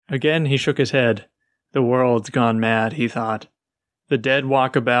Again he shook his head. The world's gone mad, he thought. The dead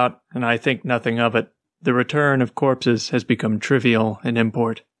walk about, and I think nothing of it. The return of corpses has become trivial in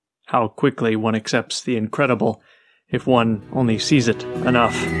import. How quickly one accepts the incredible, if one only sees it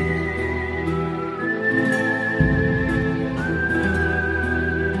enough.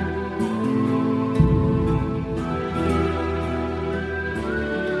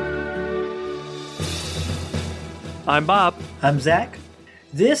 I'm Bob. I'm Zach.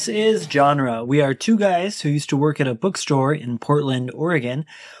 This is Genre. We are two guys who used to work at a bookstore in Portland, Oregon.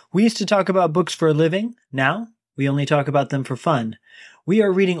 We used to talk about books for a living. Now, we only talk about them for fun. We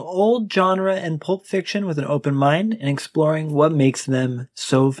are reading old genre and pulp fiction with an open mind and exploring what makes them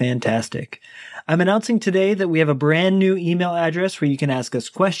so fantastic. I'm announcing today that we have a brand new email address where you can ask us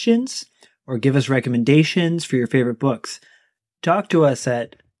questions or give us recommendations for your favorite books. Talk to us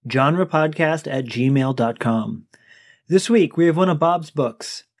at genrepodcast@gmail.com. This week, we have one of Bob's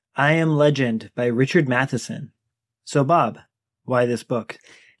books, I Am Legend by Richard Matheson. So Bob, why this book?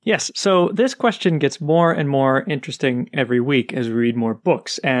 Yes, so this question gets more and more interesting every week as we read more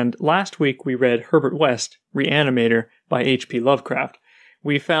books. And last week we read Herbert West, Reanimator by H.P. Lovecraft.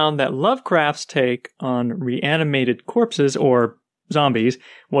 We found that Lovecraft's take on reanimated corpses, or zombies,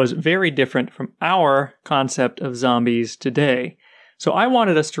 was very different from our concept of zombies today. So I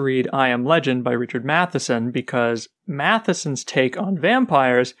wanted us to read I Am Legend by Richard Matheson because Matheson's take on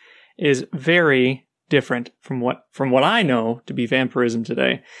vampires is very different from what I know to be vampirism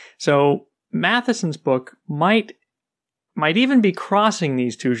today. So Matheson's book might even be crossing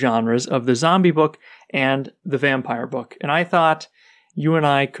these two genres of the zombie book and the vampire book. And I thought you and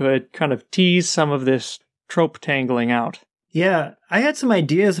I could kind of tease some of this trope tangling out. Yeah, I had some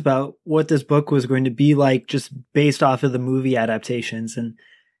ideas about what this book was going to be like just based off of the movie adaptations, and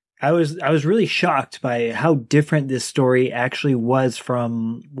I was really shocked by how different this story actually was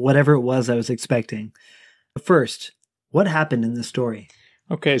from whatever it was I was expecting. First, what happened in this story?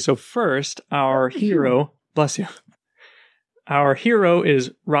 Okay, so first, our hero, bless you, our hero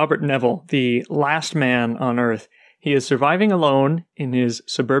is Robert Neville, the last man on Earth. He is surviving alone in his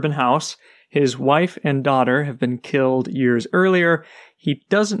suburban house. His wife and daughter have been killed years earlier. He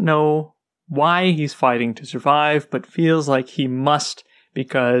doesn't know why he's fighting to survive, but feels like he must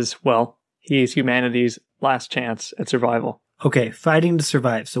because, well, he is humanity's last chance at survival. Okay, fighting to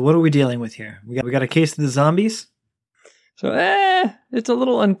survive. So what are we dealing with here? We got a case of the zombies? So, it's a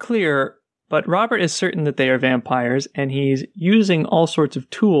little unclear, but Robert is certain that they are vampires, and he's using all sorts of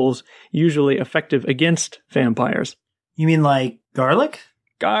tools usually effective against vampires. You mean like garlic?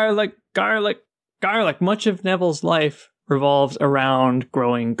 Garlic. Much of Neville's life revolves around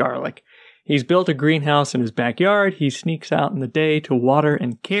growing garlic. He's built a greenhouse in his backyard. He sneaks out in the day to water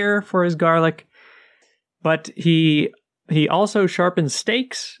and care for his garlic. But he also sharpens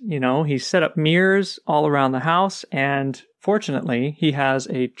stakes. He set up mirrors all around the house. And fortunately, he has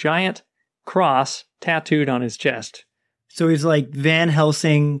a giant cross tattooed on his chest. So he's like Van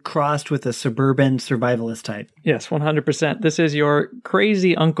Helsing crossed with a suburban survivalist type. Yes, 100%. This is your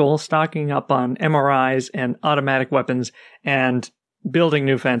crazy uncle stocking up on MRIs and automatic weapons and building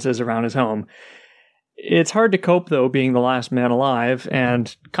new fences around his home. It's hard to cope, though, being the last man alive,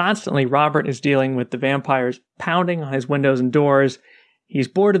 and constantly Robert is dealing with the vampires pounding on his windows and doors. He's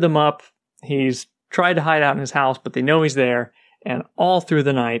boarded them up. He's tried to hide out in his house, but they know he's there, and all through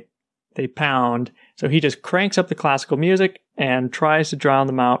the night, they pound. So he just cranks up the classical music and tries to drown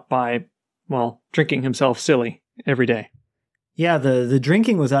them out by, well, drinking himself silly every day. Yeah, the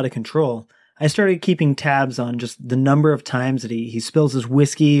drinking was out of control. I started keeping tabs on just the number of times that he spills his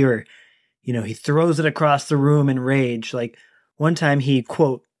whiskey or, he throws it across the room in rage. Like one time he,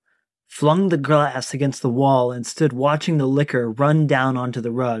 quote, flung the glass against the wall and stood watching the liquor run down onto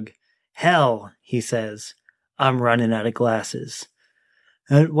the rug. Hell, he says, I'm running out of glasses.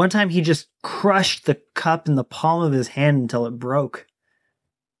 And one time he just crushed the cup in the palm of his hand until it broke.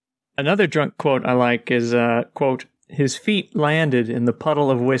 Another drunk quote I like is, quote, his feet landed in the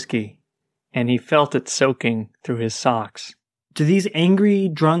puddle of whiskey, and he felt it soaking through his socks. Do these angry,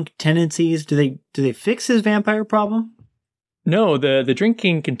 drunk tendencies, do they fix his vampire problem? No, the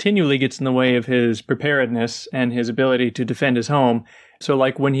drinking continually gets in the way of his preparedness and his ability to defend his home. So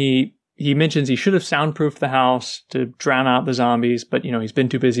like when he mentions he should have soundproofed the house to drown out the zombies, but, he's been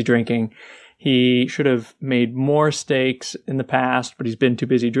too busy drinking. He should have made more steaks in the past, but he's been too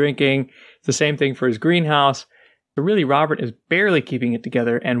busy drinking. It's the same thing for his greenhouse. So really, Robert is barely keeping it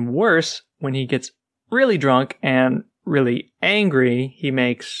together. And worse, when he gets really drunk and really angry, he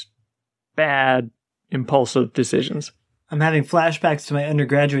makes bad, impulsive decisions. I'm having flashbacks to my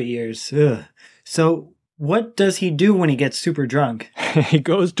undergraduate years. Ugh. So What does he do when he gets super drunk? He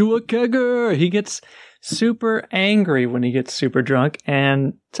goes to a kegger. He gets super angry when he gets super drunk,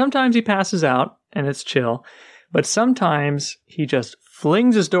 and sometimes he passes out and it's chill, but sometimes he just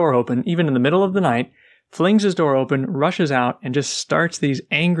flings his door open, even in the middle of the night, flings his door open, rushes out, and just starts these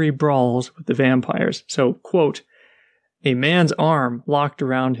angry brawls with the vampires. So, quote, "A man's arm locked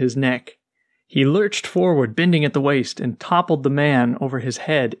around his neck. He lurched forward, bending at the waist, and toppled the man over his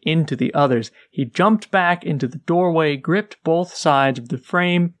head into the others. He jumped back into the doorway, gripped both sides of the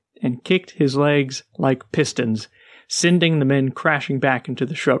frame, and kicked his legs like pistons, sending the men crashing back into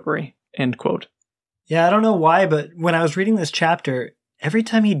the shrubbery." End quote. Yeah, I don't know why, but when I was reading this chapter, every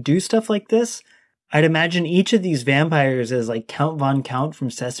time he'd do stuff like this, I'd imagine each of these vampires as like Count Von Count from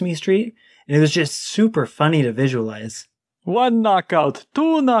Sesame Street, and it was just super funny to visualize. One knockout,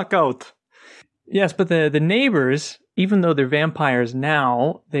 two knockout. Yes, but the neighbors, even though they're vampires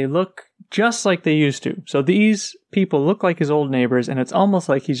now, they look just like they used to. So these people look like his old neighbors, and it's almost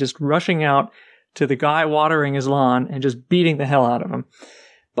like he's just rushing out to the guy watering his lawn and just beating the hell out of him.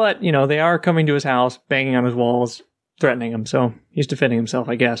 But, you know, they are coming to his house, banging on his walls, threatening him, so he's defending himself,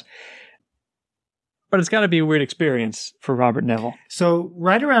 I guess. But it's got to be a weird experience for Robert Neville. So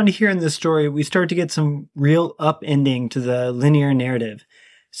right around here in this story, we start to get some real upending to the linear narrative.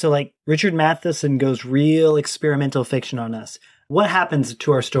 So like Richard Matheson goes real experimental fiction on us. What happens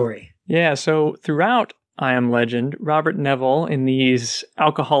to our story? Yeah, so throughout I Am Legend, Robert Neville, in these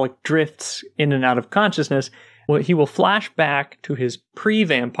alcoholic drifts in and out of consciousness, he will flash back to his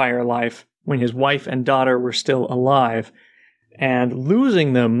pre-vampire life when his wife and daughter were still alive. And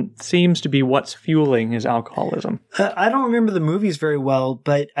losing them seems to be what's fueling his alcoholism. I don't remember the movies very well,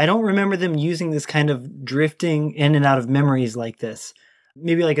 but I don't remember them using this kind of drifting in and out of memories like this.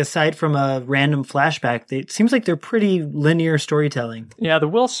 Maybe like aside from a random flashback, it seems like they're pretty linear storytelling. Yeah, the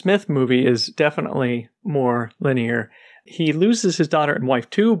Will Smith movie is definitely more linear. He loses his daughter and wife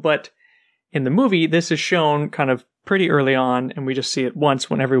too, but in the movie, this is shown kind of pretty early on, and we just see it once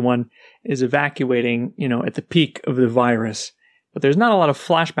when everyone is evacuating, you know, at the peak of the virus. But there's not a lot of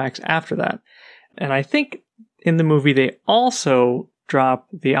flashbacks after that. And I think in the movie, they also drop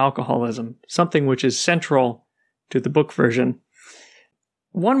the alcoholism, something which is central to the book version.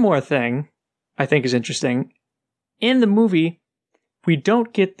 One more thing I think is interesting. In the movie, we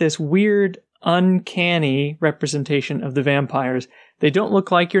don't get this weird, uncanny representation of the vampires. They don't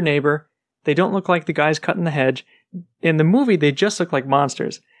look like your neighbor. They don't look like the guys cutting the hedge. In the movie, they just look like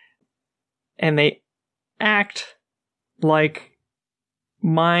monsters. And they act like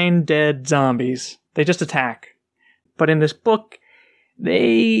mind-dead zombies. They just attack. But in this book,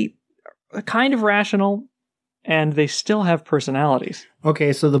 they are kind of rational, and they still have personalities.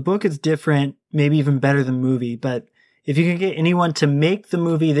 Okay, so the book is different, maybe even better than the movie, but if you could get anyone to make the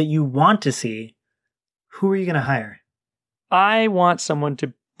movie that you want to see, who are you going to hire? I want someone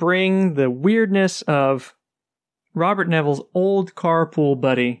to bring the weirdness of Robert Neville's old carpool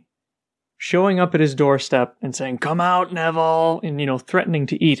buddy showing up at his doorstep and saying, "Come out, Neville," and, you know, threatening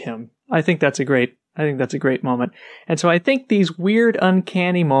to eat him. I think that's a great moment. And so I think these weird,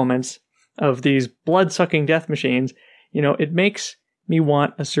 uncanny moments of these blood-sucking death machines, you know, it makes me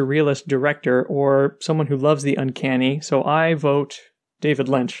want a surrealist director or someone who loves the uncanny. So I vote David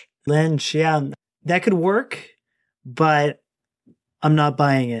Lynch. Lynch, yeah. That could work, but I'm not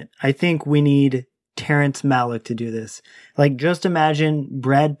buying it. I think we need Terrence Malick to do this. Like, just imagine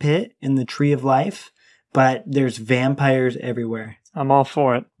Brad Pitt in The Tree of Life, but there's vampires everywhere. I'm all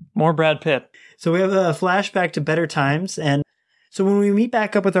for it. More Brad Pitt. So we have a flashback to better times, and so when we meet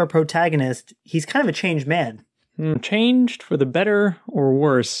back up with our protagonist, he's kind of a changed man. Changed for the better or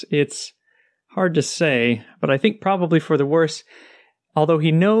worse? It's hard to say, but I think probably for the worse, although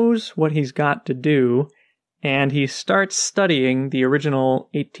he knows what he's got to do, and he starts studying the original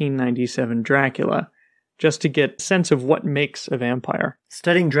 1897 Dracula, just to get a sense of what makes a vampire.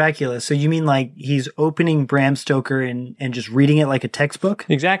 Studying Dracula, so you mean like he's opening Bram Stoker and just reading it like a textbook?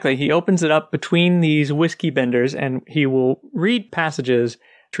 Exactly. He opens it up between these whiskey benders, and he will read passages,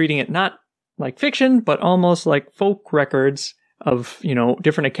 treating it not like fiction, but almost like folk records of, you know,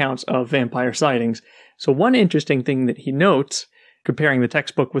 different accounts of vampire sightings. So one interesting thing that he notes, comparing the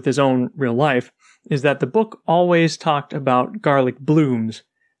textbook with his own real life, is that the book always talked about garlic blooms.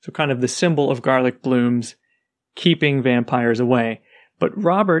 So kind of the symbol of garlic blooms keeping vampires away. But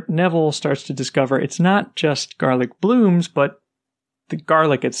Robert Neville starts to discover it's not just garlic blooms, but the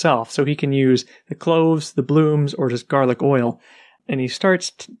garlic itself. So he can use the cloves, the blooms, or just garlic oil. And he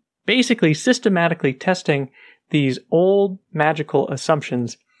starts basically systematically testing these old magical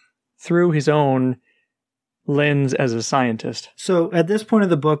assumptions through his own lens as a scientist. So at this point of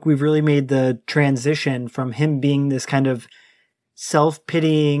the book, we've really made the transition from him being this kind of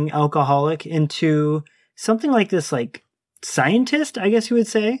self-pitying alcoholic into something like this, like scientist, I guess you would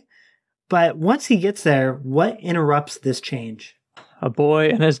say. But once he gets there, what interrupts this change? A boy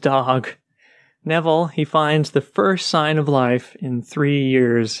and his dog. Neville, he finds the first sign of life in 3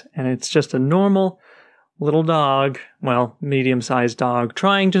 years, and it's just a normal little dog, well, medium-sized dog,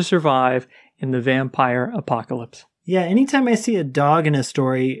 trying to survive in the vampire apocalypse. Yeah, anytime I see a dog in a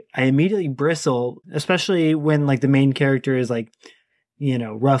story, I immediately bristle, especially when like the main character is like, you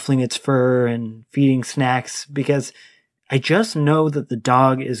know, ruffling its fur and feeding snacks, because I just know that the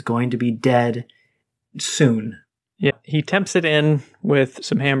dog is going to be dead soon. Yeah, he tempts it in with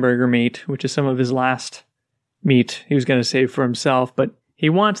some hamburger meat, which is some of his last meat he was going to save for himself, but he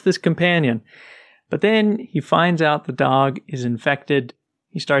wants this companion. But then he finds out the dog is infected.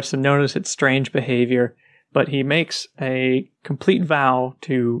 He starts to notice its strange behavior, but he makes a complete vow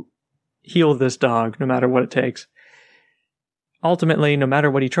to heal this dog no matter what it takes. Ultimately, no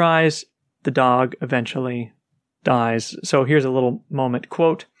matter what he tries, the dog eventually dies. So here's a little moment.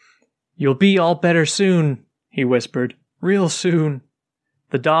 Quote, "You'll be all better soon," he whispered. "Real soon."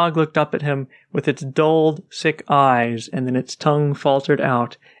 The dog looked up at him with its dulled, sick eyes, and then its tongue faltered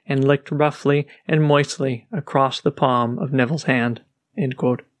out and licked roughly and moistly across the palm of Neville's hand. End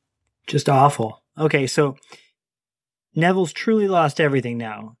quote. Just awful. Okay, so Neville's truly lost everything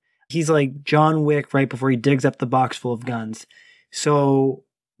now. He's like John Wick right before he digs up the box full of guns. So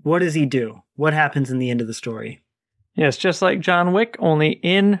what does he do? What happens in the end of the story? Yes, just like John Wick, only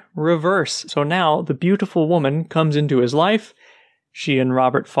in reverse. So now the beautiful woman comes into his life. She and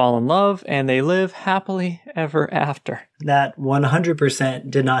Robert fall in love, and they live happily ever after. That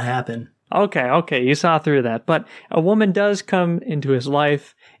 100% did not happen. Okay, you saw through that. But a woman does come into his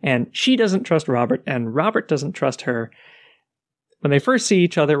life, and she doesn't trust Robert, and Robert doesn't trust her. When they first see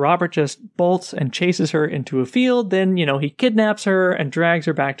each other, Robert just bolts and chases her into a field. Then, he kidnaps her and drags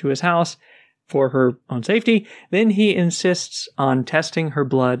her back to his house for her own safety. Then he insists on testing her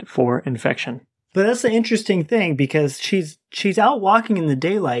blood for infection. But that's the interesting thing, because she's out walking in the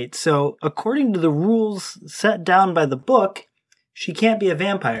daylight, so according to the rules set down by the book, she can't be a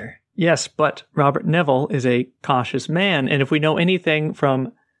vampire. Yes, but Robert Neville is a cautious man, and if we know anything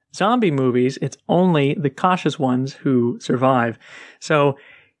from zombie movies, it's only the cautious ones who survive. So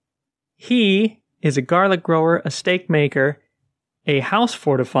he is a garlic grower, a steak maker, a house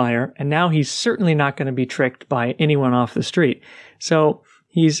fortifier, and now he's certainly not going to be tricked by anyone off the street. So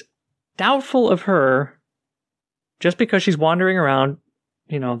he's doubtful of her just because she's wandering around.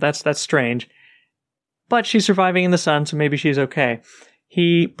 That's strange. But she's surviving in the sun, so maybe she's okay.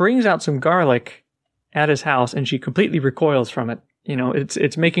 He brings out some garlic at his house, and she completely recoils from it.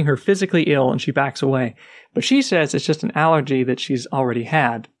 It's making her physically ill, and she backs away. But she says it's just an allergy that she's already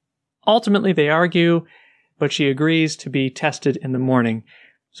had. Ultimately, they argue, but she agrees to be tested in the morning.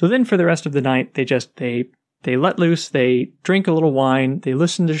 So then for the rest of the night, they let loose, they drink a little wine, they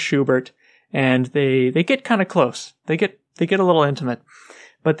listen to Schubert, and they get kind of close. They get a little intimate.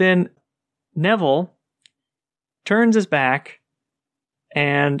 But then Neville turns his back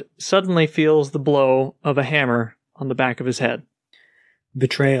and suddenly feels the blow of a hammer on the back of his head.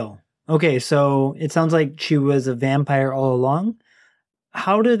 Betrayal. Okay, so it sounds like she was a vampire all along.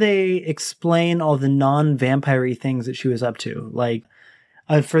 How do they explain all the non-vampire-y things that she was up to? Like,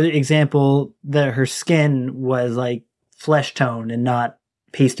 for example, that her skin was like flesh tone and not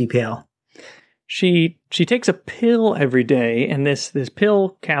pasty pale. She takes a pill every day, and this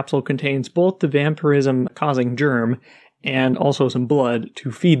pill capsule contains both the vampirism-causing germ and also some blood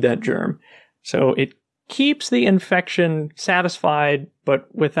to feed that germ. So it keeps the infection satisfied, but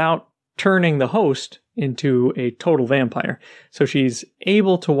without turning the host into a total vampire. So she's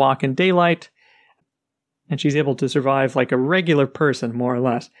able to walk in daylight, and she's able to survive like a regular person, more or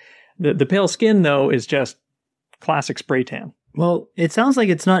less. The pale skin, though, is just classic spray tan. Well, it sounds like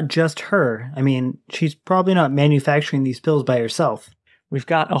it's not just her. I mean, she's probably not manufacturing these pills by herself. We've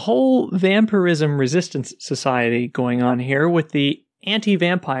got a whole vampirism resistance society going on here with the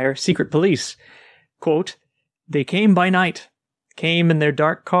anti-vampire secret police. Quote, "They came by night, came in their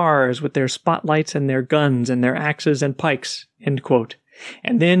dark cars with their spotlights and their guns and their axes and pikes," end quote.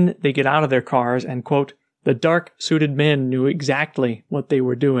 And then they get out of their cars and, quote, "The dark-suited men knew exactly what they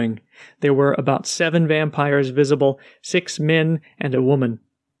were doing. There were about 7 vampires visible, 6 men and a woman.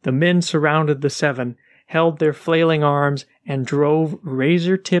 The men surrounded the 7, held their flailing arms, and drove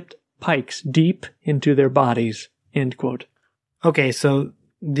razor-tipped pikes deep into their bodies," end quote. Okay, so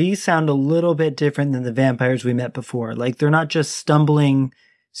these sound a little bit different than the vampires we met before. Like, they're not just stumbling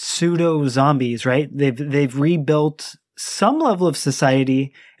pseudo zombies, right? They've rebuilt some level of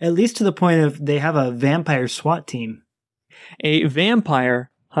society, at least to the point of they have a vampire SWAT team. A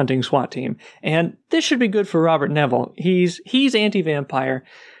vampire hunting SWAT team. And this should be good for Robert Neville. He's anti-vampire,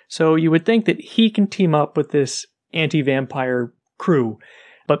 so you would think that he can team up with this anti-vampire crew.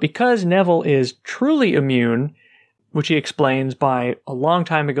 But because Neville is truly immune, which he explains by a long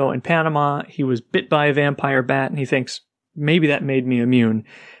time ago in Panama, he was bit by a vampire bat, and he thinks, maybe that made me immune.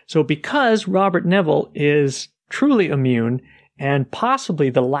 So because Robert Neville is truly immune, and possibly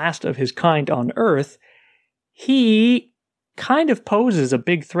the last of his kind on Earth, he kind of poses a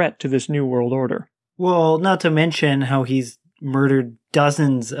big threat to this new world order. Well, not to mention how he's murdered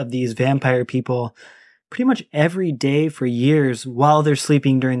dozens of these vampire people pretty much every day for years while they're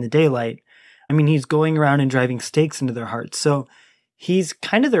sleeping during the daylight. I mean, he's going around and driving stakes into their hearts. So he's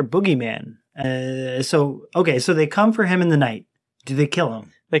kind of their boogeyman. So they come for him in the night. Do they kill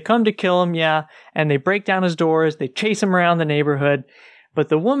him? They come to kill him, yeah, and they break down his doors. They chase him around the neighborhood. But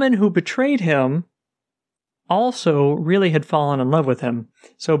the woman who betrayed him also really had fallen in love with him.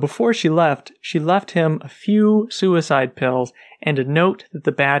 So before she left him a few suicide pills and a note that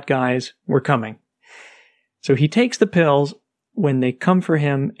the bad guys were coming. So he takes the pills when they come for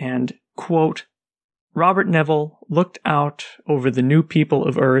him and, quote, Robert Neville looked out over the new people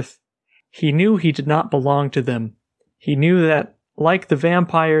of Earth. He knew he did not belong to them. He knew that, like the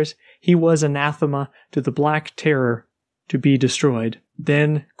vampires, he was anathema to the Black Terror to be destroyed.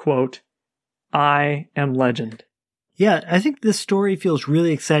 Then, quote, I am legend. Yeah, I think this story feels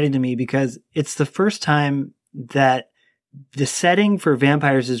really exciting to me because it's the first time that the setting for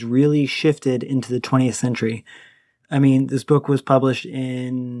vampires is really shifted into the 20th century. I mean, this book was published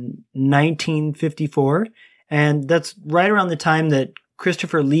in 1954, and that's right around the time that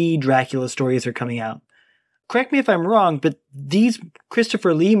Christopher Lee Dracula stories are coming out. Correct me if I'm wrong, but these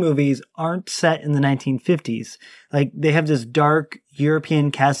Christopher Lee movies aren't set in the 1950s. Like, they have this dark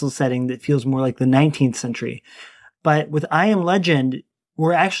European castle setting that feels more like the 19th century. But with I Am Legend,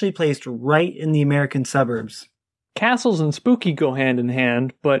 we're actually placed right in the American suburbs. Castles and spooky go hand in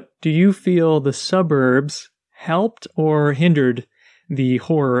hand, but do you feel the suburbs helped or hindered the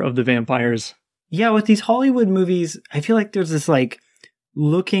horror of the vampires? Yeah, with these Hollywood movies, I feel like there's this, like,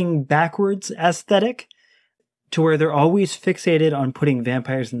 looking backwards aesthetic to where they're always fixated on putting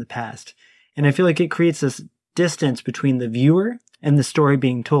vampires in the past. And I feel like it creates this distance between the viewer and the story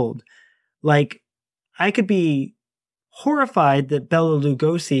being told. Like, I could be horrified that Bela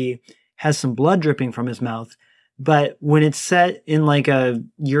Lugosi has some blood dripping from his mouth, but when it's set in like a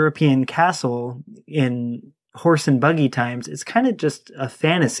European castle in horse and buggy times, it's kind of just a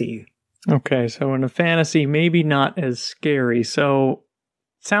fantasy. Okay, so in a fantasy, maybe not as scary. So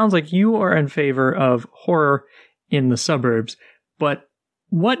sounds like you are in favor of horror in the suburbs, but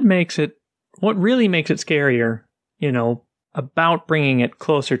what really makes it scarier, about bringing it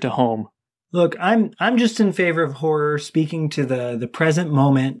closer to home? Look, I'm just in favor of horror speaking to the present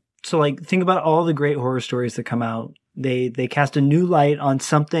moment. So, like, think about all the great horror stories that come out. They cast a new light on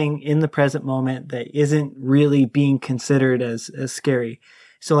something in the present moment that isn't really being considered as scary.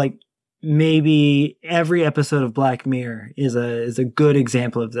 So, like, maybe every episode of Black Mirror is a good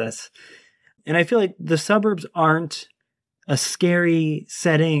example of this. And I feel like the suburbs aren't a scary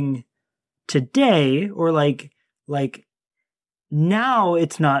setting today, or like now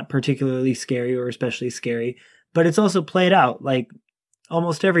it's not particularly scary or especially scary, but it's also played out. Like,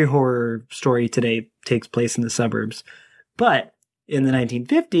 almost every horror story today takes place in the suburbs. But in the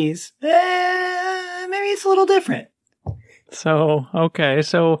 1950s, maybe it's a little different. So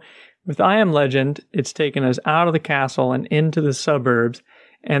with I Am Legend, it's taken us out of the castle and into the suburbs.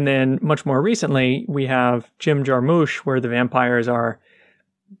 And then much more recently, we have Jim Jarmusch, where the vampires are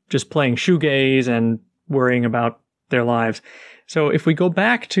just playing shoegaze and worrying about their lives. So if we go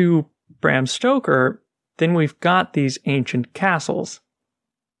back to Bram Stoker, then we've got these ancient castles.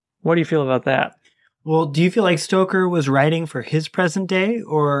 What do you feel about that? Well, do you feel like Stoker was writing for his present day,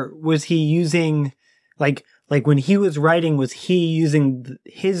 or was he using, like when he was writing, was he using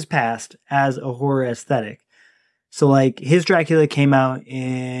his past as a horror aesthetic? So, like, his Dracula came out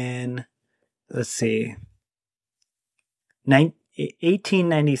in, let's see,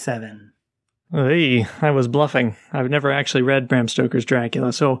 1897. Hey, I was bluffing. I've never actually read Bram Stoker's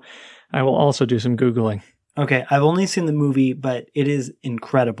Dracula, so I will also do some Googling. Okay, I've only seen the movie, but it is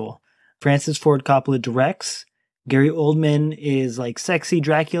incredible. Francis Ford Coppola directs. Gary Oldman is like sexy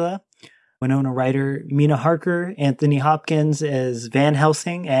Dracula. Winona Ryder, Mina Harker, Anthony Hopkins as Van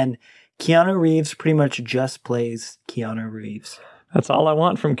Helsing, and Keanu Reeves pretty much just plays Keanu Reeves. That's all I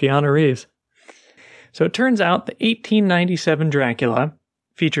want from Keanu Reeves. So it turns out the 1897 Dracula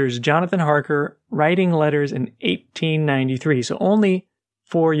features Jonathan Harker writing letters in 1893, so only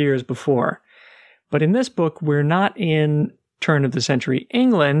 4 years before. But in this book, we're not in turn-of-the-century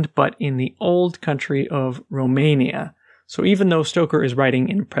England, but in the old country of Romania. So even though Stoker is writing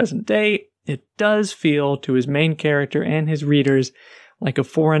in present day, it does feel to his main character and his readers like a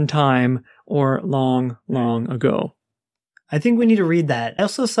foreign time or long, long ago. I think we need to read that. I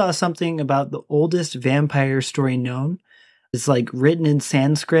also saw something about the oldest vampire story known. It's like written in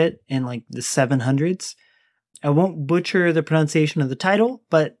Sanskrit in like the 700s. I won't butcher the pronunciation of the title,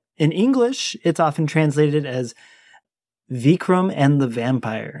 but in English, it's often translated as Vikram and the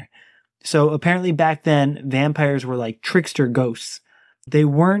Vampire. So apparently back then, vampires were like trickster ghosts. They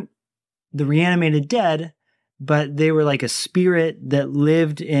weren't the reanimated dead, but they were like a spirit that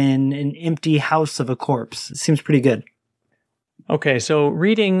lived in an empty house of a corpse. It seems pretty good. Okay, so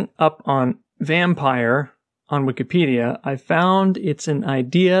reading up on vampire on Wikipedia, I found it's an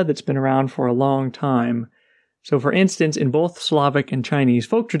idea that's been around for a long time. So for instance, in both Slavic and Chinese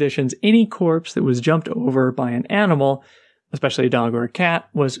folk traditions, any corpse that was jumped over by an animal, especially a dog or a cat,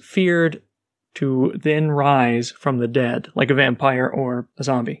 was feared to then rise from the dead, like a vampire or a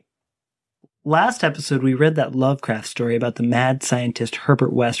zombie. Last episode, we read that Lovecraft story about the mad scientist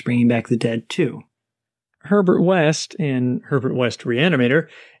Herbert West bringing back the dead, too. Herbert West, in Herbert West Reanimator,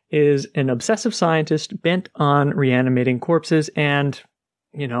 is an obsessive scientist bent on reanimating corpses and,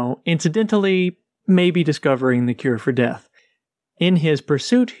 incidentally, maybe discovering the cure for death. In his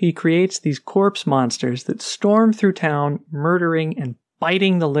pursuit, he creates these corpse monsters that storm through town, murdering and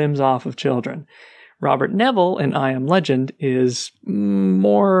biting the limbs off of children. Robert Neville in I Am Legend is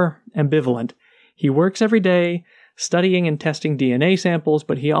more ambivalent. He works every day, studying and testing DNA samples,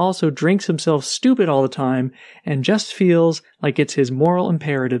 but he also drinks himself stupid all the time and just feels like it's his moral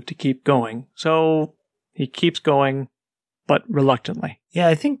imperative to keep going. So he keeps going, but reluctantly. Yeah,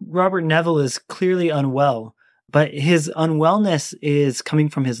 I think Robert Neville is clearly unwell, but his unwellness is coming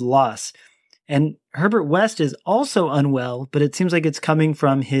from his loss. And Herbert West is also unwell, but it seems like it's coming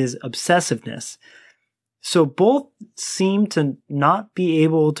from his obsessiveness. So both seem to not be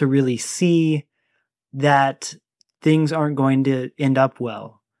able to really see that things aren't going to end up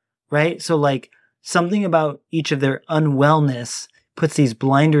well, right? So like something about each of their unwellness puts these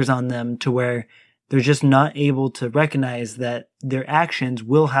blinders on them to where they're just not able to recognize that their actions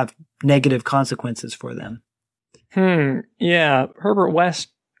will have negative consequences for them. Yeah. Herbert West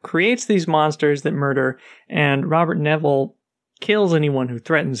creates these monsters that murder, and Robert Neville kills anyone who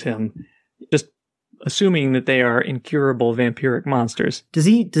threatens him, just assuming that they are incurable vampiric monsters. Does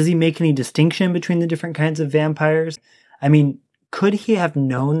he make any distinction between the different kinds of vampires? I mean, could he have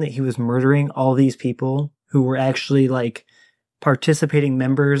known that he was murdering all these people who were actually like participating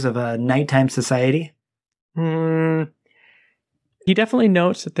members of a nighttime society? He definitely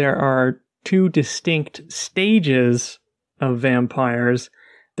notes that there are two distinct stages of vampires.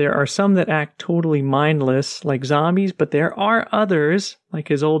 There are some that act totally mindless, like zombies, but there are others, like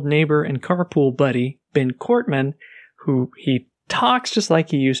his old neighbor and carpool buddy, Ben Cortman, who he talks just like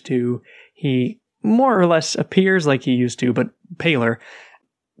he used to. He more or less appears like he used to, but paler.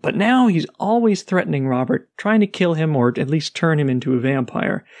 But now he's always threatening Robert, trying to kill him or at least turn him into a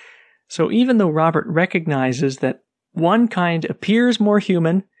vampire. So even though Robert recognizes that one kind appears more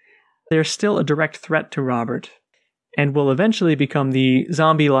human, there's still a direct threat to Robert, and will eventually become the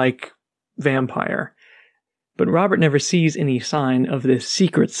zombie-like vampire. But Robert never sees any sign of this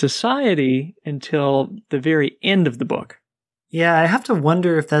secret society until the very end of the book. Yeah, I have to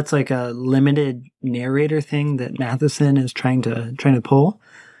wonder if that's like a limited narrator thing that Matheson is trying to pull.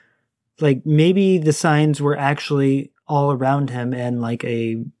 Like maybe the signs were actually all around him, and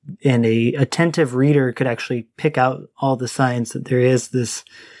a attentive reader could actually pick out all the signs that there is this,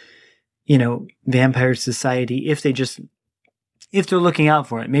 vampire society if they're looking out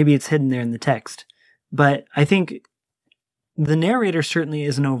for it. Maybe it's hidden there in the text. But I think the narrator certainly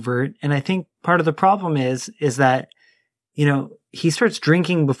isn't overt, and I think part of the problem is that, he starts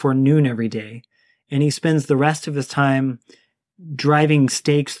drinking before noon every day, and he spends the rest of his time driving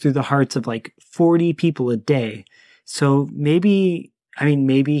stakes through the hearts of like 40 people a day. So maybe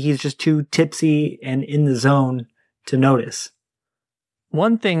he's just too tipsy and in the zone to notice.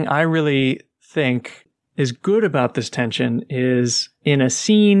 One thing I really think is good about this tension is in a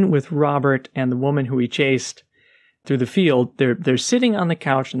scene with Robert and the woman who he chased through the field, they're sitting on the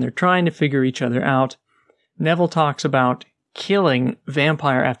couch and they're trying to figure each other out. Neville talks about killing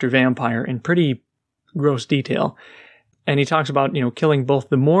vampire after vampire in pretty gross detail. And he talks about, killing both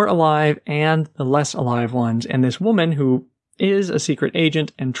the more alive and the less alive ones. And this woman who is a secret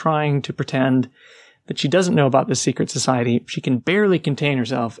agent and trying to pretend that she doesn't know about this secret society. She can barely contain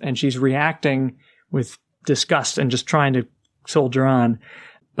herself, and she's reacting with disgust and just trying to soldier on.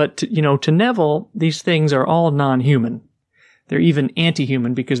 But, to Neville, these things are all non-human. They're even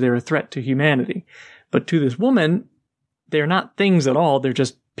anti-human because they're a threat to humanity. But to this woman, they're not things at all. They're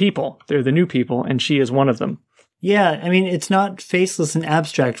just people. They're the new people, and she is one of them. Yeah, I mean, it's not faceless and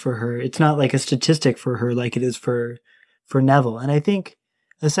abstract for her. It's not like a statistic for her like it is for Neville. And I think,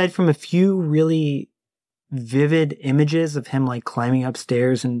 aside from a few really vivid images of him like climbing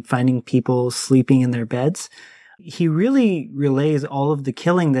upstairs and finding people sleeping in their beds, he really relays all of the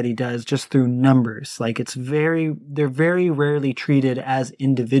killing that he does just through numbers. Like they're very rarely treated as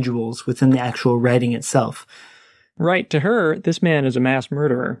individuals within the actual writing itself. Right. To her, this man is a mass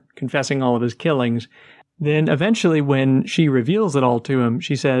murderer, confessing all of his killings. Then eventually when she reveals it all to him,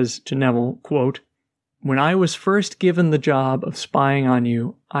 she says to Neville, quote, "When I was first given the job of spying on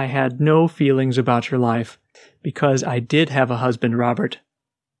you, I had no feelings about your life because I did have a husband, Robert.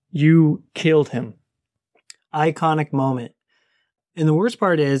 You killed him." Iconic moment. And the worst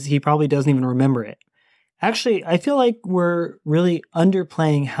part is he probably doesn't even remember it. Actually, I feel like we're really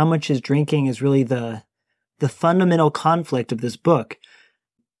underplaying how much his drinking is really the fundamental conflict of this book.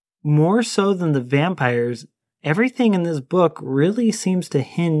 More so than the vampires, everything in this book really seems to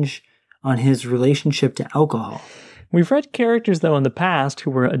hinge on his relationship to alcohol. We've read characters, though, in the past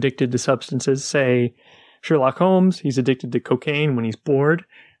who were addicted to substances. Say, Sherlock Holmes, he's addicted to cocaine when he's bored,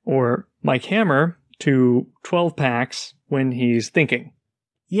 or Mike Hammer to 12 packs when he's thinking.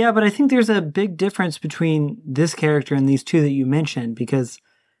 Yeah, but I think there's a big difference between this character and these two that you mentioned, because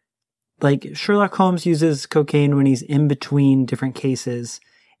like Sherlock Holmes uses cocaine when he's in between different cases,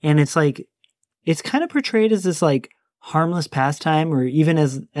 and it's kind of portrayed as this like harmless pastime, or even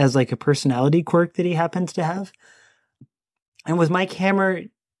as like a personality quirk that he happens to have. And with Mike Hammer,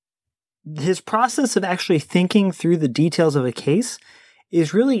 his process of actually thinking through the details of a case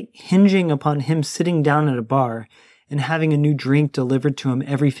is really hinging upon him sitting down at a bar and having a new drink delivered to him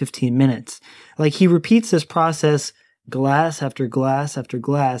every 15 minutes. Like he repeats this process glass after glass after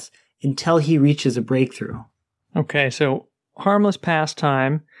glass until he reaches a breakthrough. Okay, so harmless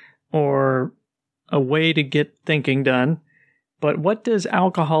pastime or a way to get thinking done. But what does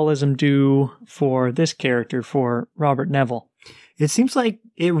alcoholism do for this character, for Robert Neville? It seems like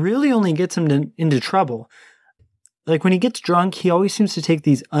it really only gets him into trouble. Like when he gets drunk, he always seems to take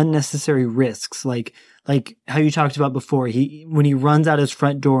these unnecessary risks, like how you talked about before. When he runs out his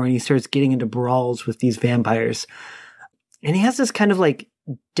front door and he starts getting into brawls with these vampires, and he has this kind of like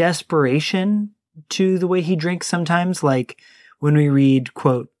desperation to the way he drinks sometimes. Like when we read,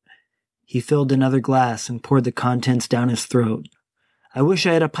 quote, "He filled another glass and poured the contents down his throat. I wish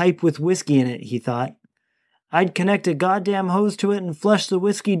I had a pipe with whiskey in it," he thought. "I'd connect a goddamn hose to it and flush the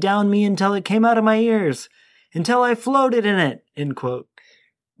whiskey down me until it came out of my ears. Until I floated in it," end quote.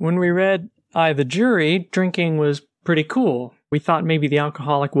 When we read I, the Jury, drinking was pretty cool. We thought maybe the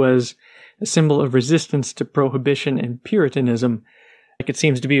alcoholic was a symbol of resistance to prohibition and Puritanism, like it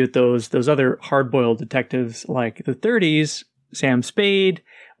seems to be with those other hard-boiled detectives like the 30s, Sam Spade,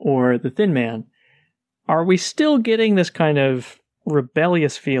 or the Thin Man. Are we still getting this kind of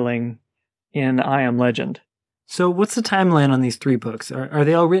rebellious feeling in I Am Legend? So what's the timeline on these three books? Are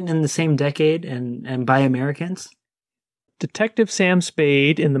they all written in the same decade and by Americans? Detective Sam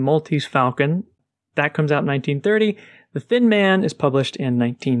Spade in The Maltese Falcon, that comes out in 1930. The Thin Man is published in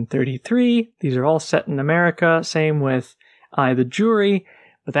 1933. These are all set in America. Same with I, the Jury,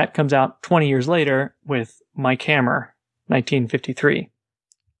 but that comes out 20 years later with Mike Hammer, 1953.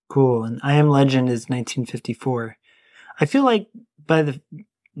 Cool. And I Am Legend is 1954. I feel like by the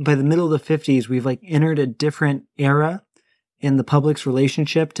middle of the 50s, we've like entered a different era in the public's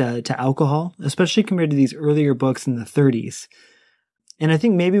relationship to alcohol, especially compared to these earlier books in the 30s. And I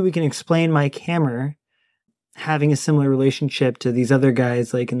think maybe we can explain Mike Hammer having a similar relationship to these other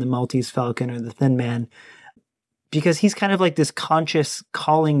guys like in the Maltese Falcon or the Thin Man, because he's kind of like this conscious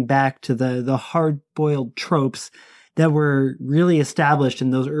calling back to the hard-boiled tropes that were really established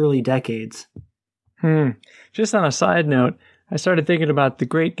in those early decades. Just on a side note, I started thinking about The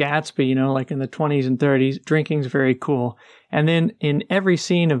Great Gatsby, like in the 20s and 30s, drinking's very cool. And then in every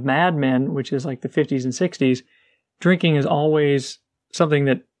scene of Mad Men, which is like the 50s and 60s, drinking is always something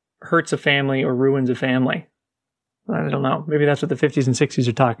that hurts a family or ruins a family. I don't know. Maybe that's what the 50s and 60s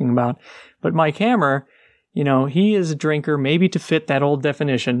are talking about. But Mike Hammer, he is a drinker maybe to fit that old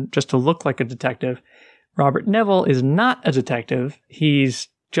definition, just to look like a detective. Robert Neville is not a detective. He's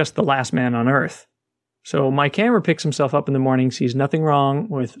just the last man on Earth. So Mike Hammer picks himself up in the morning, sees nothing wrong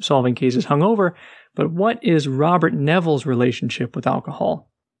with solving cases hungover, but what is Robert Neville's relationship with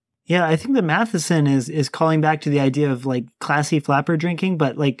alcohol? Yeah, I think that Matheson is calling back to the idea of like classy flapper drinking,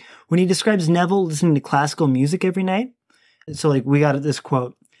 but like when he describes Neville listening to classical music every night. So like we got this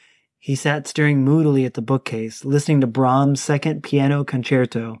quote. He sat staring moodily at the bookcase, listening to Brahms' Second Piano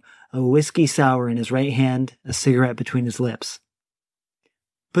Concerto, a whiskey sour in his right hand, a cigarette between his lips.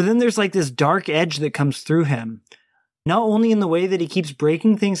 But then there's like this dark edge that comes through him, not only in the way that he keeps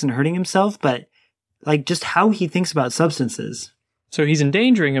breaking things and hurting himself, but like just how he thinks about substances. So he's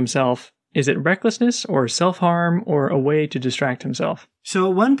endangering himself. Is it recklessness or self-harm or a way to distract himself? So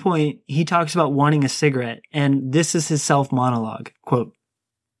at one point, he talks about wanting a cigarette, and this is his self-monologue. Quote,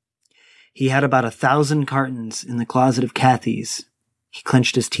 "He had about 1,000 cartons in the closet of Kathy's." He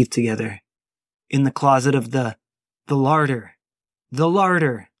clenched his teeth together. "In the closet of the larder. The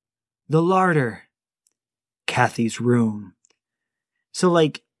larder. The larder. Kathy's room." So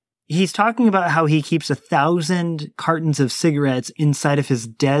like, he's talking about how he keeps 1,000 cartons of cigarettes inside of his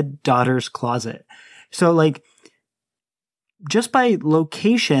dead daughter's closet. So like, just by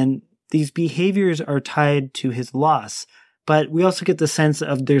location, these behaviors are tied to his loss. But we also get the sense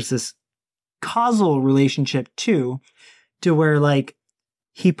of there's this causal relationship too, to where like,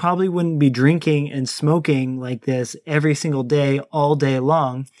 he probably wouldn't be drinking and smoking like this every single day, all day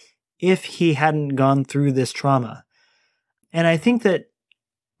long, if he hadn't gone through this trauma. And I think that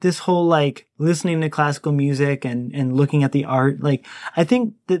this whole like listening to classical music and looking at the art, like I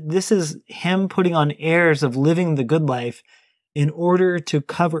think that this is him putting on airs of living the good life in order to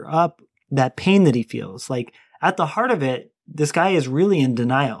cover up that pain that he feels. Like at the heart of it, this guy is really in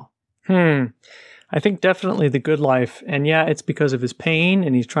denial. I think definitely the good life. And yeah, it's because of his pain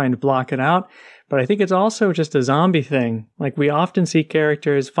and he's trying to block it out. But I think it's also just a zombie thing. Like we often see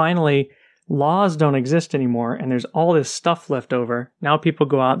characters, finally, laws don't exist anymore and there's all this stuff left over. Now people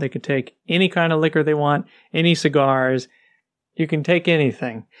go out, they can take any kind of liquor they want, any cigars, you can take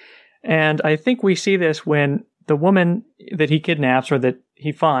anything. And I think we see this when the woman that he kidnaps or that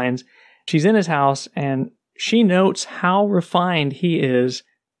he finds, she's in his house and she notes how refined he is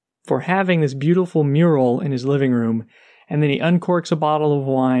for having this beautiful mural in his living room. And then he uncorks a bottle of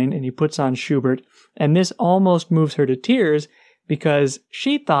wine and he puts on Schubert. And this almost moves her to tears because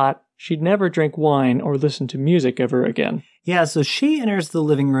she thought she'd never drink wine or listen to music ever again. Yeah, so she enters the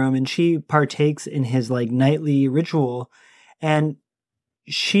living room and she partakes in his like nightly ritual. And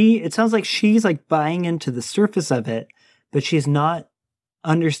it sounds like she's like buying into the surface of it, but she's not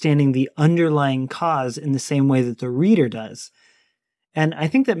understanding the underlying cause in the same way that the reader does. And I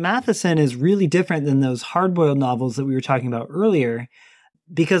think that Matheson is really different than those hard-boiled novels that we were talking about earlier,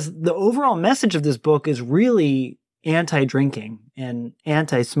 because the overall message of this book is really anti-drinking and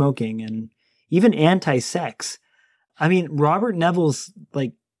anti-smoking and even anti-sex. I mean, Robert Neville's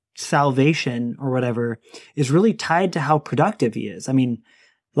like salvation or whatever is really tied to how productive he is. I mean,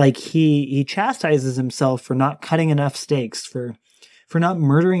 like he chastises himself for not cutting enough steaks, for not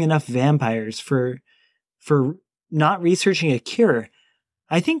murdering enough vampires, for not researching a cure.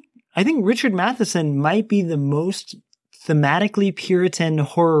 I think Richard Matheson might be the most thematically Puritan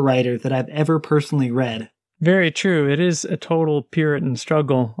horror writer that I've ever personally read. Very true. It is a total Puritan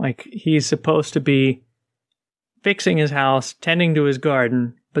struggle. Like he's supposed to be fixing his house, tending to his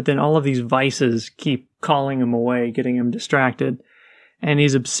garden, but then all of these vices keep calling him away, getting him distracted. And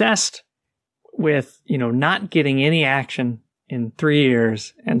he's obsessed with, not getting any action in 3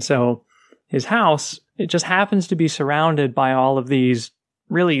 years. And so his house, it just happens to be surrounded by all of these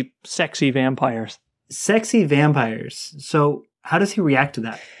really sexy vampires. Sexy vampires. So how does he react to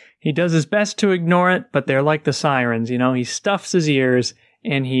that? He does his best to ignore it, but they're like the sirens, he stuffs his ears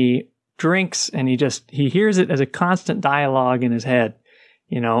and he drinks and he hears it as a constant dialogue in his head.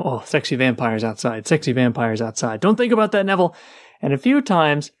 Oh, sexy vampires outside, sexy vampires outside. Don't think about that, Neville. And a few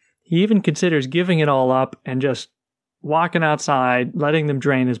times he even considers giving it all up and just walking outside, letting them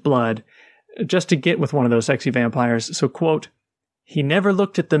drain his blood just to get with one of those sexy vampires. So, quote, "He never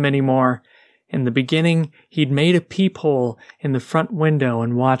looked at them anymore. In the beginning, he'd made a peephole in the front window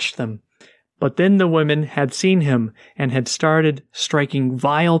and watched them. But then the women had seen him and had started striking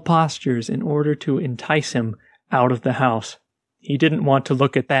vile postures in order to entice him out of the house. He didn't want to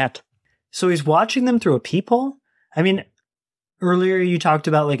look at that." So he's watching them through a peephole? I mean, earlier you talked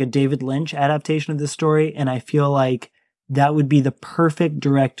about like a David Lynch adaptation of this story, and I feel like that would be the perfect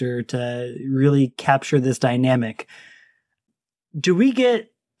director to really capture this dynamic. Do we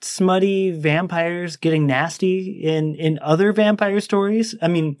get smutty vampires getting nasty in other vampire stories? I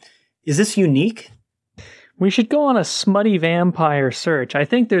mean, is this unique? We should go on a smutty vampire search. I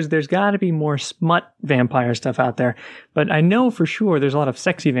think there's got to be more smut vampire stuff out there, but I know for sure there's a lot of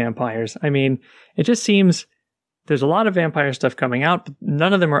sexy vampires. I mean, it just seems there's a lot of vampire stuff coming out, but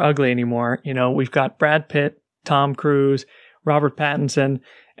none of them are ugly anymore. You know, we've got Brad Pitt, Tom Cruise, Robert Pattinson,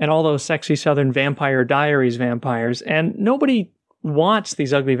 and all those sexy Southern Vampire Diaries vampires. And nobody wants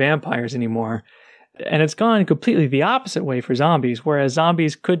these ugly vampires anymore. And it's gone completely the opposite way for zombies, whereas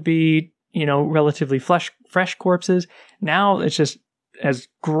zombies could be, you know, relatively fresh corpses. Now it's just as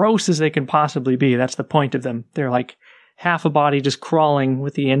gross as they can possibly be. That's the point of them. They're like half a body just crawling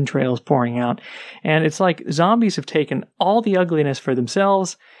with the entrails pouring out. And it's like zombies have taken all the ugliness for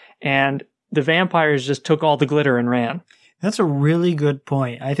themselves, and the vampires just took all the glitter and ran. That's a really good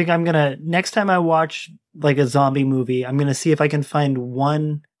point. I think next time I watch like a zombie movie, I'm going to see if I can find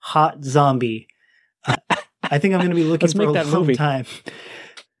one hot zombie. I think I'm going to be looking for a long time.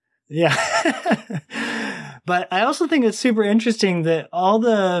 Yeah. But I also think it's super interesting that all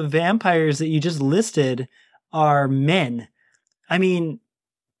the vampires that you just listed are men. I mean,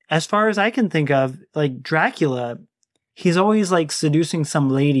 as far as I can think of, like Dracula, he's always like seducing some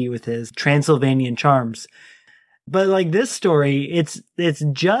lady with his Transylvanian charms. But like this story, it's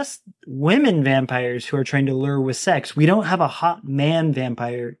just women vampires who are trying to lure with sex. We don't have a hot man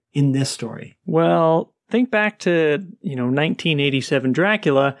vampire in this story. Well, think back to, 1987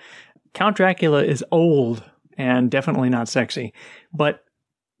 Dracula. Count Dracula is old and definitely not sexy. But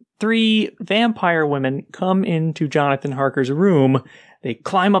 3 vampire women come into Jonathan Harker's room. They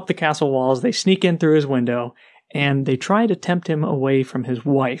climb up the castle walls. They sneak in through his window, and they try to tempt him away from his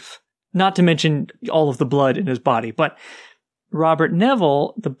wife. Not to mention all of the blood in his body. But Robert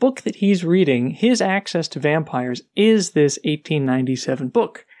Neville, the book that he's reading, his access to vampires is this 1897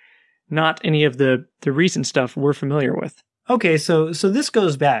 book, not any of the recent stuff we're familiar with. Okay, so this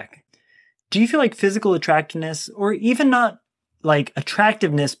goes back. Do you feel like physical attractiveness, or even not like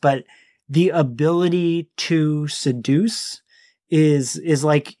attractiveness, but the ability to seduce is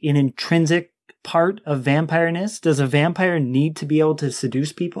like an intrinsic part of vampireness? Does a vampire need to be able to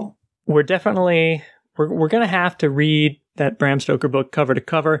seduce people? We're going to have to read that Bram Stoker book cover to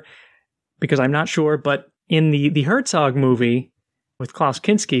cover, because I'm not sure, but in the Herzog movie with Klaus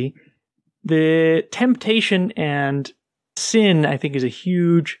Kinski, the temptation and sin, I think, is a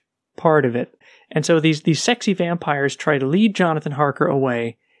huge part of it. And so these sexy vampires try to lead Jonathan Harker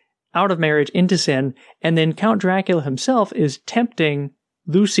away out of marriage into sin, and then Count Dracula himself is tempting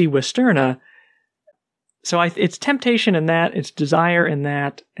Lucy Westerna. So it's temptation in that, it's desire in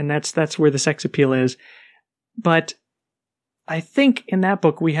that, and that's where the sex appeal is. But I think in that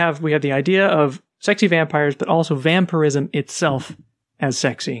book we have the idea of sexy vampires, but also vampirism itself as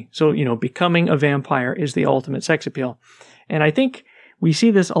sexy. So, becoming a vampire is the ultimate sex appeal. And I think we see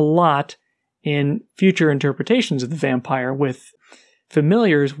this a lot in future interpretations of the vampire, with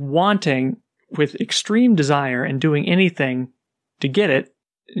familiars wanting, with extreme desire and doing anything to get it,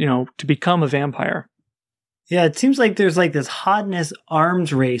 to become a vampire. Yeah, it seems like there's like this hotness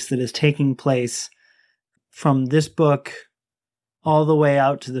arms race that is taking place from this book all the way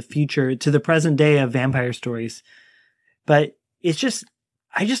out to the future, to the present day of vampire stories. But it's just,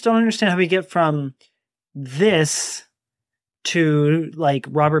 I just don't understand how we get from this to like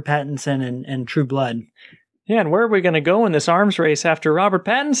Robert Pattinson and True Blood. Yeah, and where are we going to go in this arms race after Robert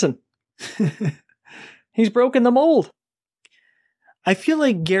Pattinson? He's broken the mold. I feel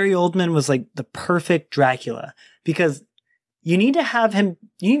like Gary Oldman was like the perfect Dracula, because you need to have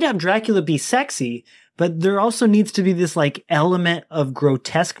Dracula be sexy, but there also needs to be this like element of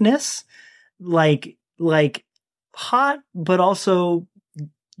grotesqueness, like hot, but also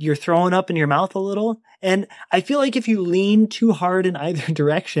you're throwing up in your mouth a little. And I feel like if you lean too hard in either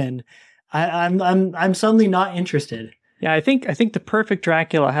direction, I'm suddenly not interested. Yeah, I think the perfect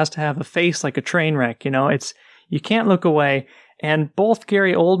Dracula has to have a face like a train wreck. You can't look away. And both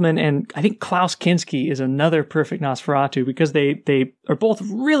Gary Oldman and I think Klaus Kinski is another perfect Nosferatu, because they are both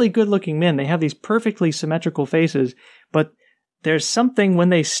really good looking men. They have these perfectly symmetrical faces, but there's something when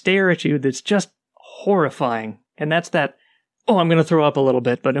they stare at you that's just horrifying. And that's that, oh, I'm going to throw up a little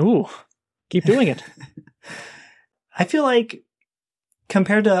bit, but ooh, keep doing it. I feel like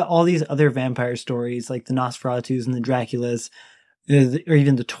compared to all these other vampire stories, like the Nosferatus and the Draculas, or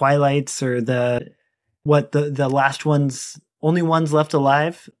even the Twilights, or the last ones, only ones left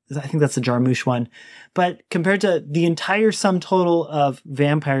alive, I think that's the Jarmusch one. But compared to the entire sum total of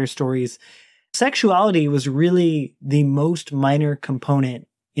vampire stories, sexuality was really the most minor component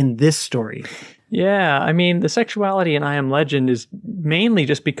in this story. Yeah, I mean, the sexuality in I Am Legend is mainly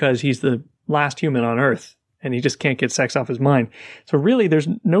just because he's the last human on Earth, and he just can't get sex off his mind. So really, there's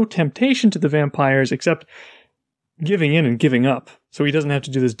no temptation to the vampires except giving in and giving up. So he doesn't have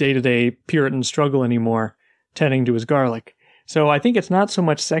to do this day-to-day Puritan struggle anymore, tending to his garlic. So I think it's not so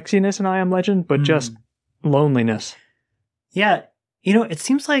much sexiness in I Am Legend, but just loneliness. Yeah. It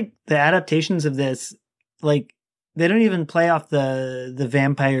seems like the adaptations of this, like, they don't even play off the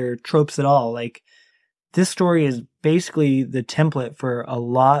vampire tropes at all. Like, this story is basically the template for a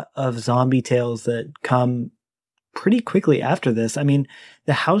lot of zombie tales that come pretty quickly after this. I mean,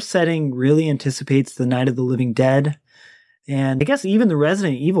 the house setting really anticipates the Night of the Living Dead, and I guess even the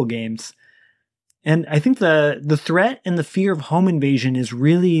Resident Evil games. And I think the threat and the fear of home invasion is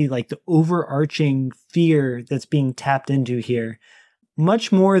really like the overarching fear that's being tapped into here.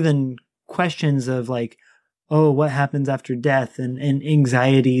 Much more than questions of like, oh, what happens after death and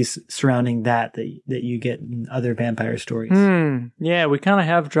anxieties surrounding that you get in other vampire stories. Yeah, we kind of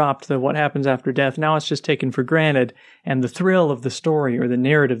have dropped the what happens after death. Now it's just taken for granted, and the thrill of the story or the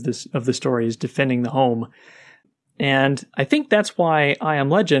narrative of the story is defending the home. And I think that's why I Am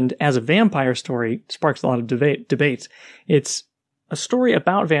Legend, as a vampire story, sparks a lot of debates. It's a story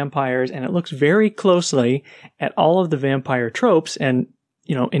about vampires, and it looks very closely at all of the vampire tropes and,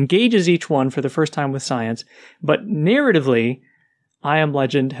 engages each one for the first time with science. But narratively, I Am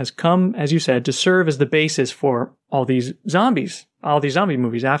Legend has come, as you said, to serve as the basis for all these zombie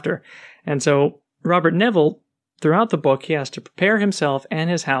movies after. And so Robert Neville, throughout the book, he has to prepare himself and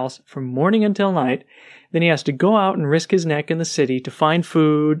his house from morning until night. Then he has to go out and risk his neck in the city to find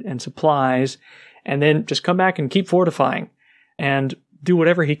food and supplies, and then just come back and keep fortifying and do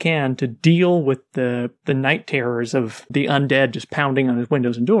whatever he can to deal with the night terrors of the undead just pounding on his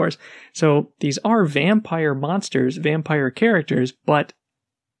windows and doors. So these are vampire monsters, vampire characters, but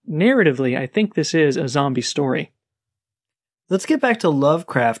narratively, I think this is a zombie story. Let's get back to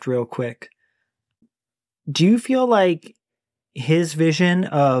Lovecraft real quick. Do you feel like his vision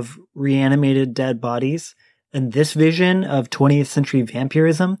of reanimated dead bodies and this vision of 20th century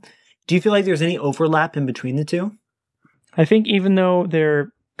vampirism, do you feel like there's any overlap in between the two? I think even though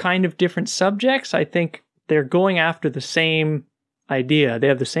they're kind of different subjects, I think they're going after the same idea. They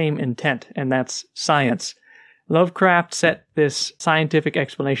have the same intent, and that's science. Lovecraft set this scientific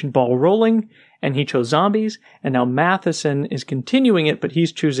explanation ball rolling, and he chose zombies, and now Matheson is continuing it, but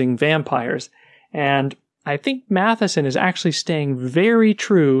he's choosing vampires. And I think Matheson is actually staying very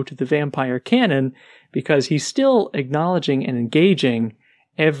true to the vampire canon because he's still acknowledging and engaging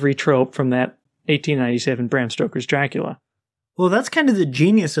every trope from that 1897 Bram Stoker's Dracula. Well, that's kind of the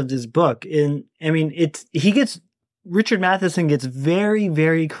genius of this book. Richard Matheson gets very,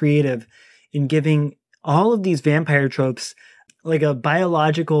 very creative in giving all of these vampire tropes like a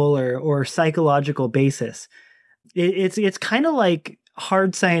biological or psychological basis. It's kind of like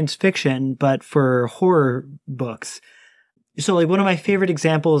hard science fiction, but for horror books. So like one of my favorite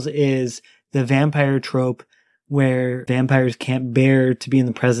examples is the vampire trope where vampires can't bear to be in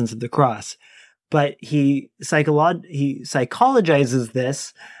the presence of the cross. But he psychologizes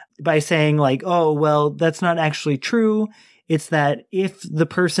this by saying like, oh, well, that's not actually true. It's that if the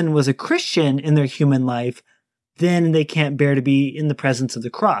person was a Christian in their human life, then they can't bear to be in the presence of the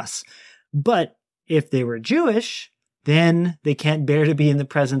cross. But if they were Jewish, then they can't bear to be in the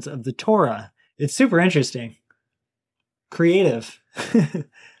presence of the Torah. It's super interesting. Creative.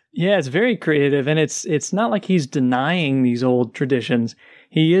 Yeah, it's very creative, and it's not like he's denying these old traditions.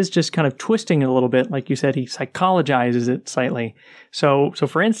 He is just kind of twisting it a little bit. Like you said, he psychologizes it slightly. So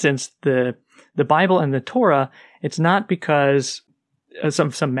for instance, the Bible and the Torah, it's not because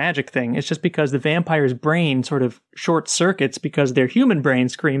some magic thing. It's just because the vampire's brain sort of short circuits because their human brain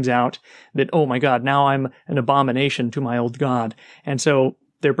screams out that, oh my God, now I'm an abomination to my old God. And so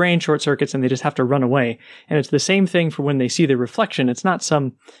their brain short circuits and they just have to run away. And it's the same thing for when they see their reflection. It's not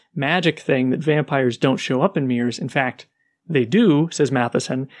some magic thing that vampires don't show up in mirrors. In fact, they do, says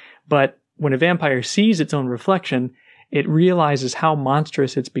Matheson. But when a vampire sees its own reflection, it realizes how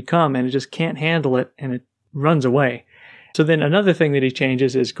monstrous it's become and it just can't handle it and it runs away. So then another thing that he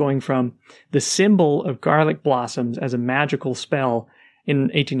changes is going from the symbol of garlic blossoms as a magical spell in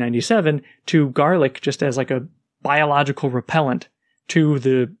 1897 to garlic just as like a biological repellent to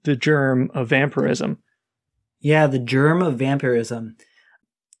the germ of vampirism. Yeah, the germ of vampirism.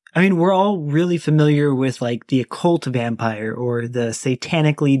 I mean, we're all really familiar with like the occult vampire or the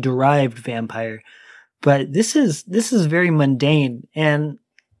satanically derived vampire, but this is very mundane, and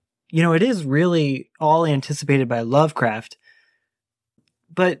it is really all anticipated by Lovecraft.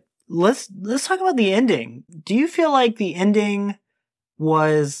 But let's talk about the ending. Do you feel like the ending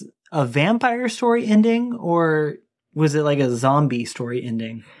was a vampire story ending, or was it like a zombie story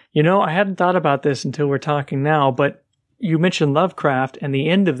ending? I hadn't thought about this until we're talking now, but you mentioned Lovecraft, and the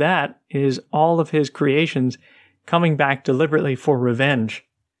end of that is all of his creations coming back deliberately for revenge.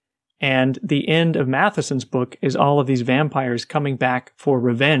 And the end of Matheson's book is all of these vampires coming back for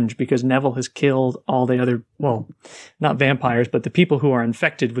revenge because Neville has killed all the other, well, not vampires, but the people who are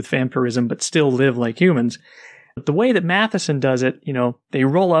infected with vampirism but still live like humans. But the way that Matheson does it, they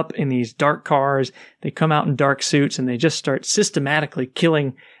roll up in these dark cars, they come out in dark suits, and they just start systematically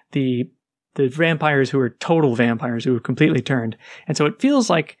killing the vampires who are total vampires, who have completely turned. And so it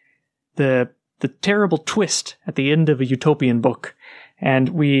feels like the terrible twist at the end of a utopian book. And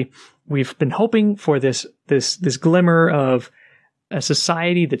we've been hoping for this glimmer of a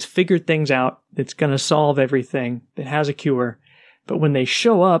society that's figured things out, that's going to solve everything, that has a cure. But when they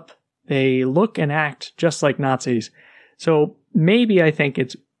show up, they look and act just like Nazis. So maybe I think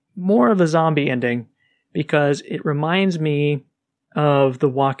it's more of a zombie ending because it reminds me of The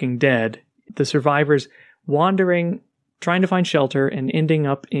Walking Dead. The survivors wandering, trying to find shelter, and ending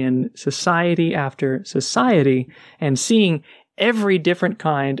up in society after society and seeing every different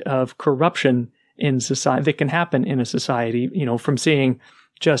kind of corruption in society that can happen in a society, from seeing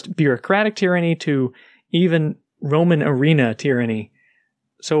just bureaucratic tyranny to even Roman arena tyranny.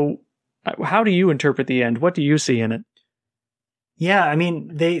 So how do you interpret the end? What do you see in it? Yeah, I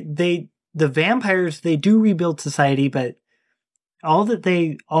mean, the vampires, they do rebuild society, but all that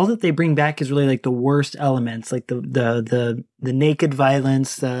they bring back is really like the worst elements, like the naked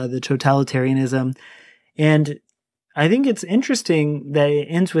violence, the totalitarianism. And I think it's interesting that it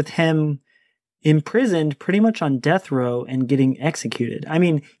ends with him imprisoned pretty much on death row and getting executed. I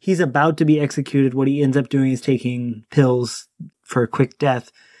mean, he's about to be executed. What he ends up doing is taking pills for a quick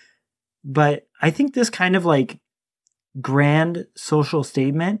death. But I think this kind of like grand social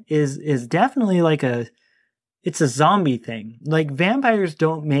statement is definitely like it's a zombie thing. Like vampire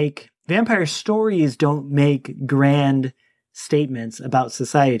stories don't make grand statements about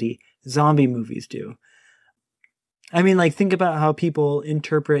society. Zombie movies do. I mean, like, think about how people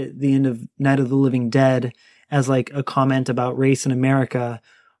interpret the end of Night of the Living Dead as like a comment about race in America,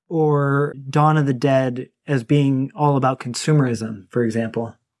 or Dawn of the Dead as being all about consumerism, for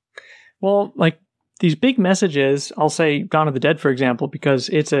example. Well, like these big messages, I'll say Dawn of the Dead, for example, because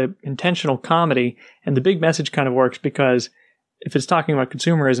it's an intentional comedy, and the big message kind of works because if it's talking about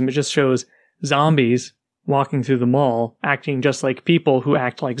consumerism, it just shows zombies walking through the mall, acting just like people who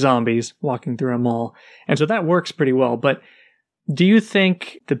act like zombies walking through a mall. And so that works pretty well. But do you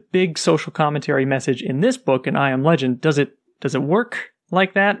think the big social commentary message in this book, in I Am Legend, does it work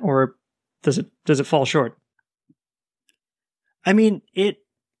like that, or does it fall short? I mean,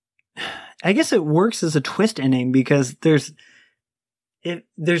 I guess it works as a twist ending because there's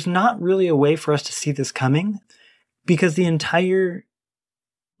not really a way for us to see this coming, because the entire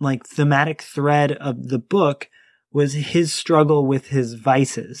like thematic thread of the book was his struggle with his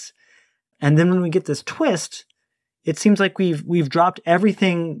vices. And then when we get this twist, it seems like we've dropped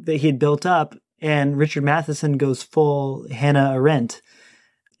everything that he had built up, and Richard Matheson goes full Hannah Arendt.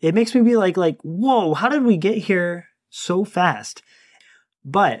 It makes me be like, whoa, how did we get here so fast?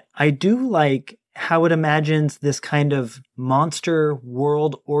 But I do like how it imagines this kind of monster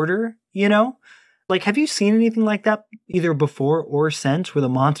world order, Like, have you seen anything like that either before or since, where the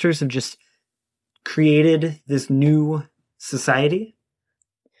monsters have just created this new society?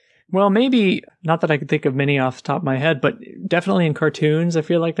 Well, maybe, not that I could think of many off the top of my head, but definitely in cartoons, I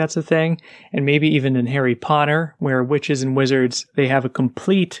feel like that's a thing. And maybe even in Harry Potter, where witches and wizards, they have a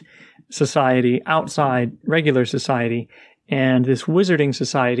complete society outside regular society. And this wizarding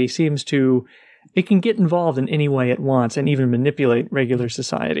society it can get involved in any way it wants and even manipulate regular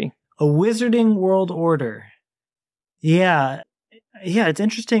society. A wizarding world order. Yeah. Yeah, it's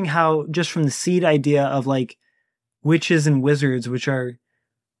interesting how just from the seed idea of like witches and wizards, which are,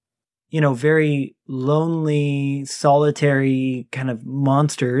 very lonely, solitary kind of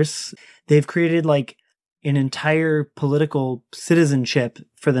monsters, they've created like an entire political citizenship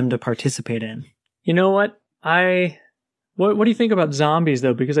for them to participate in. You know what? What do you think about zombies,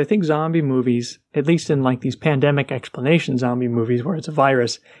 though? Because I think zombie movies, at least in like these pandemic explanation zombie movies where it's a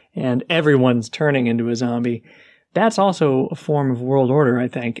virus and everyone's turning into a zombie, that's also a form of world order, I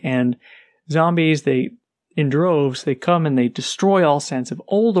think. And zombies, in droves, they come and they destroy all sense of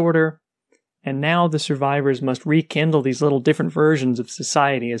old order. And now the survivors must rekindle these little different versions of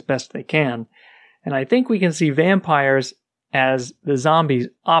society as best they can. And I think we can see vampires as the zombies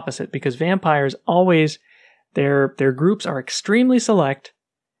opposite, because vampires always... Their groups are extremely select,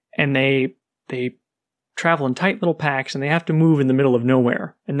 and they travel in tight little packs, and they have to move in the middle of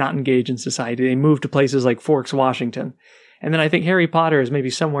nowhere and not engage in society. They move to places like Forks, Washington. And then I think Harry Potter is maybe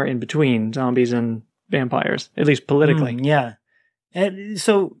somewhere in between zombies and vampires, at least politically. Yeah. And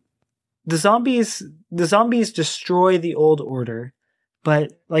so the zombies destroy the old order,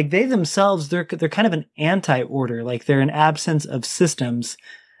 but like they themselves, they're kind of an anti-order. Like they're an absence of systems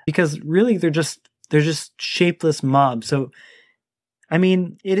because really they're just shapeless mobs. So, I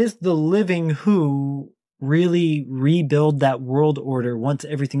mean, it is the living who really rebuild that world order once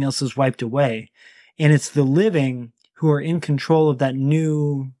everything else is wiped away. And it's the living who are in control of that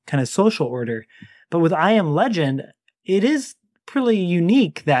new kind of social order. But with I Am Legend, it is pretty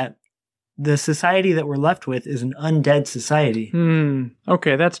unique that the society that we're left with is an undead society.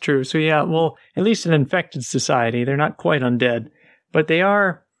 Okay, that's true. So yeah, well, at least an infected society. They're not quite undead, but they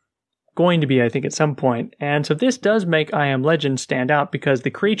are going to be, I think, at some point. And so this does make I Am Legend stand out because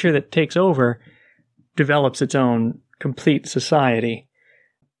the creature that takes over develops its own complete society.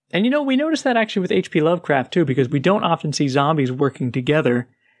 And we notice that actually with H.P. Lovecraft too, because we don't often see zombies working together.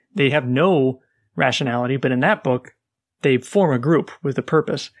 They have no rationality, but in that book, they form a group with a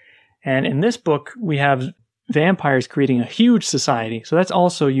purpose. And in this book, we have vampires creating a huge society. So that's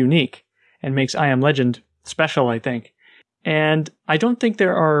also unique and makes I Am Legend special, I think. And I don't think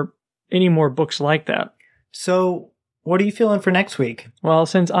there are any more books like that. So what are you feeling for next week? Well,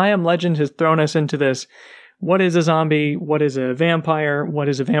 since I Am Legend has thrown us into this, what is a zombie? What is a vampire? What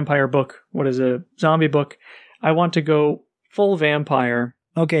is a vampire book? What is a zombie book? I want to go full vampire.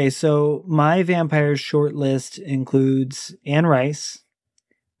 Okay, so my vampire short list includes Anne Rice,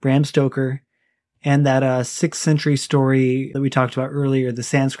 Bram Stoker, and that 6th century story that we talked about earlier, the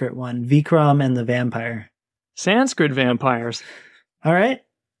Sanskrit one, Vikram and the Vampire. Sanskrit vampires. All right,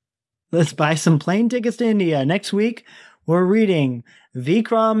 let's buy some plane tickets to India. Next week, we're reading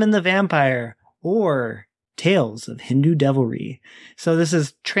Vikram and the Vampire, or Tales of Hindu Devilry. So this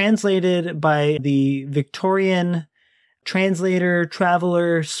is translated by the Victorian translator,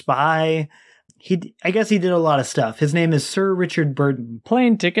 traveler, spy. I guess he did a lot of stuff. His name is Sir Richard Burton.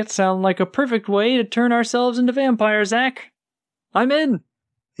 Plane tickets sound like a perfect way to turn ourselves into vampires, Zach. I'm in.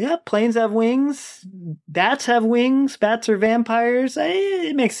 Yeah, planes have wings. Bats have wings. Bats are vampires.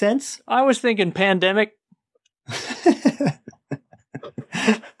 It makes sense. I was thinking pandemic.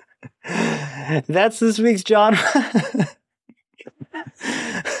 That's this week's genre.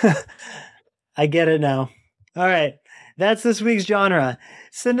 I get it now. All right. That's this week's genre.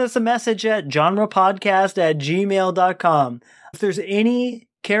 Send us a message at genrepodcast@gmail.com. If there's any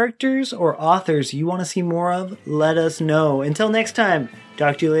characters or authors you want to see more of, let us know. Until next time,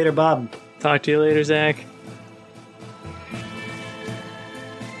 talk to you later, Bob. Talk to you later, Zach.